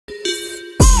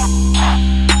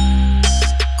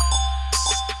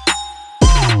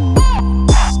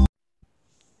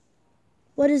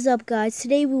What is up, guys?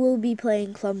 Today we will be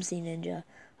playing Clumsy Ninja.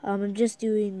 I'm just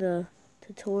doing the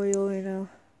tutorial right now.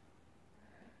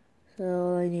 So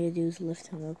all I need to do is lift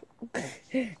him up.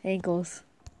 Ankles.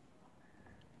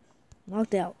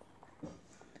 Knocked out.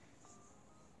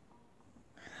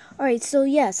 Alright, so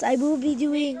yes, I will be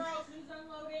doing... Hey girls, who's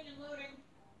unloading and loading?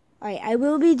 Alright, I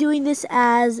will be doing this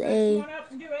as a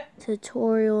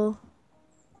tutorial.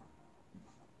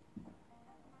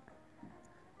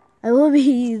 I will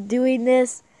be doing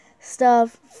this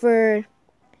stuff for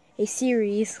a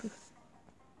series.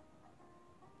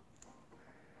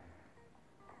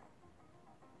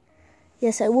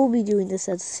 Yes, I will be doing this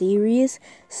as a series.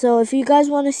 So if you guys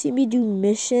want to see me do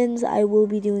missions, I will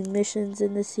be doing missions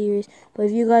in this series. But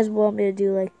if you guys want me to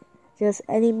do like just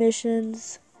any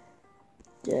missions,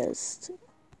 just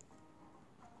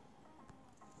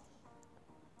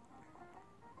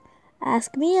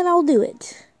ask me and I'll do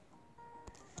it.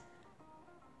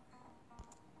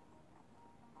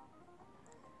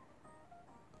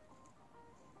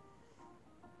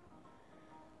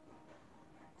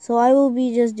 So I will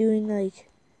be just doing like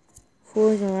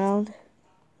fooling around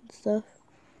and stuff.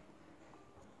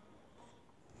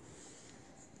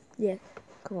 Yeah,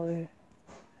 come over here.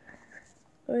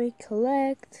 Alright,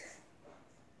 collect,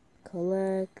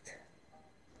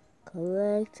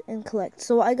 and collect.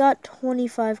 So I got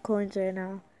 25 coins right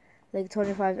now. Like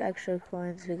 25 extra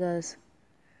coins because...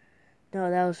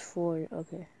 No, that was 4.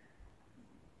 Okay.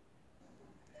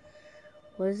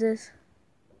 What is this?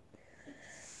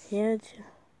 Hand...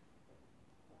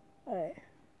 Alright.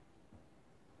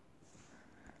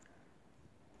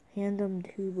 Hand them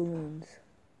 2 balloons.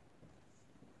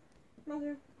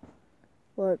 Mother.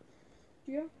 What?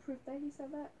 Do you have proof that he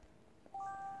said that?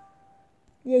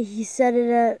 Yeah, he said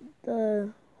it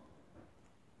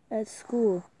at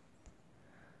school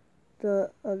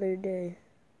the other day.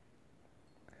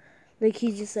 Like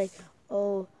he's just like,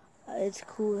 oh, it's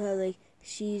cool how like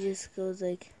she just goes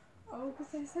like. Oh,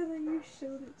 because I said that you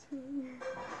showed it to me.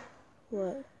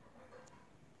 What?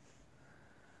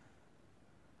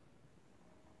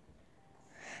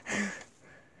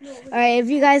 No, Alright, if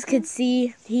you guys could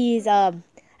see, he's I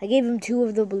gave him 2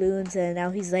 of the balloons and now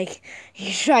he's like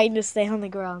he's trying to stay on the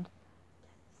ground.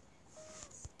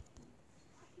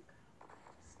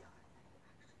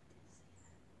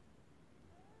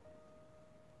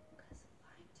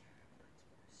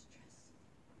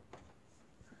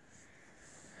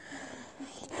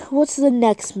 What's the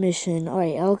next mission?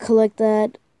 Alright, I'll collect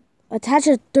that. Attach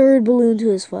a 3rd balloon to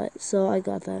his foot. So I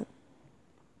got that.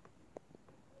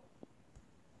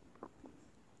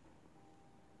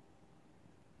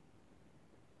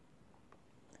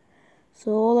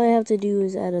 So all I have to do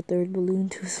is add a 3rd balloon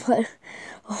to his foot.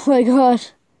 Oh my god.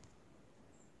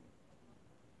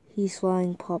 He's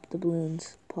flying. Pop the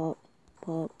balloons. Pop,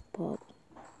 pop, pop.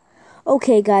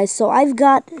 Okay, guys, so I've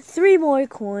got 3 more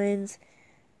coins.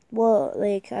 Well,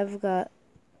 like, I've got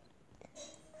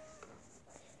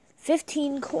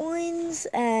 15 coins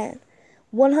and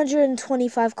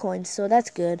 125 coins, so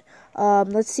that's good.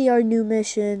 Let's see our new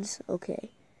missions. Okay.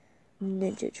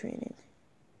 Ninja training.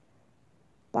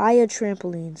 Buy a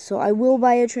trampoline. So I will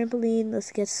buy a trampoline.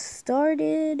 Let's get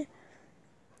started.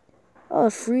 Oh, a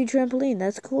free trampoline.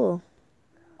 That's cool.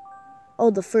 Oh,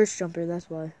 the first jumper. That's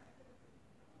why.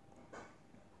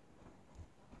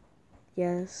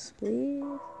 Yes, please.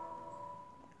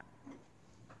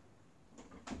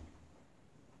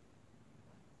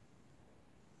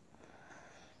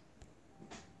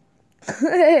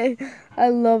 I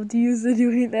loved using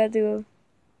doing that to him.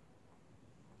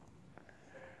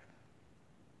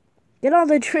 Get on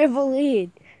the trampoline.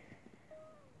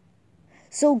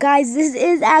 So guys, this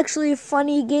is actually a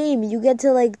funny game. You get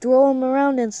to like throw them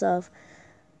around and stuff.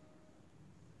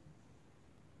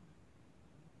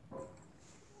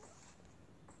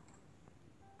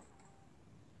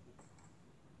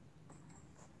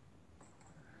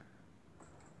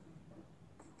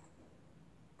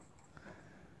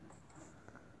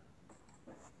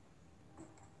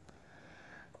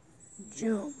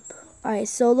 Jump. Alright,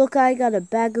 so look, I got a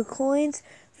bag of coins.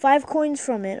 5 coins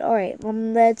from it. Alright,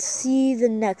 let's see the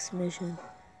next mission.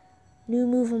 New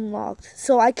move unlocked.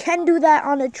 So I can do that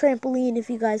on a trampoline if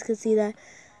you guys can see that.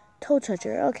 Toe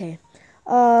toucher, okay.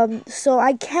 So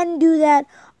I can do that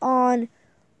on,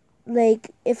 like,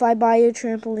 if I buy a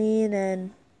trampoline and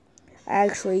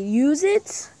actually use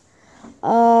it.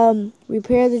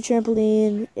 Repair the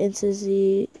trampoline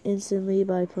instantly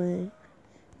by playing.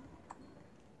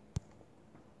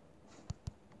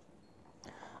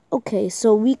 Okay,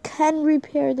 so we can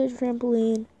repair the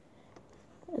trampoline.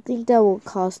 I think that will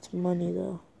cost money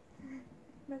though.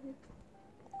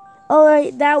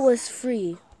 Alright, that was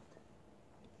free.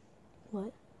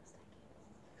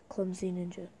 Clumsy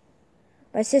Ninja.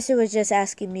 My sister was just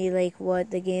asking me like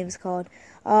what the game's called.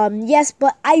 Yes,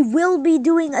 but I will be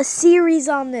doing a series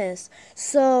on this.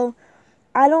 So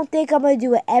I don't think I'm gonna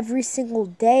do it every single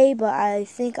day, but I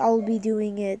think I'll be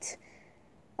doing it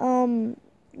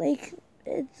like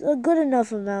it's a good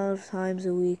enough amount of times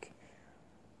a week.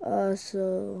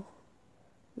 So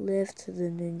lift the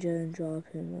ninja and drop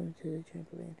him onto the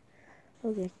trampoline.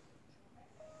 Okay.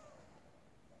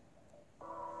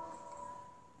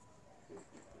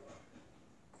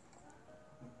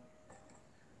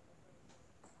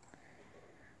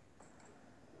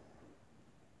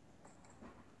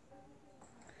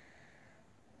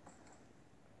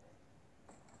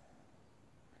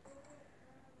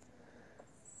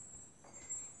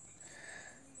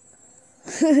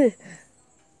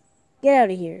 Get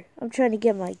out of here. I'm trying to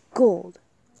get my gold.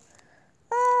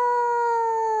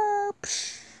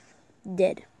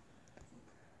 Dead.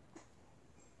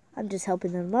 I'm just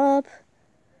helping them up.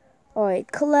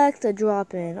 Alright, collect a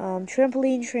drop in.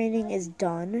 Trampoline training is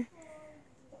done.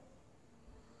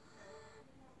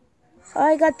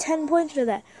 I got 10 points for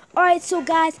that. Alright, so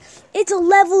guys, it's a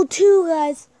level 2,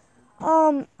 guys.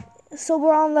 So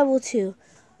we're on level 2.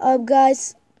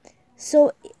 Guys,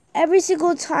 so every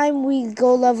single time we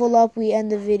go level up, we end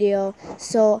the video.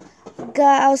 So,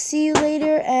 guys, I'll see you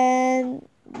later, and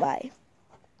bye.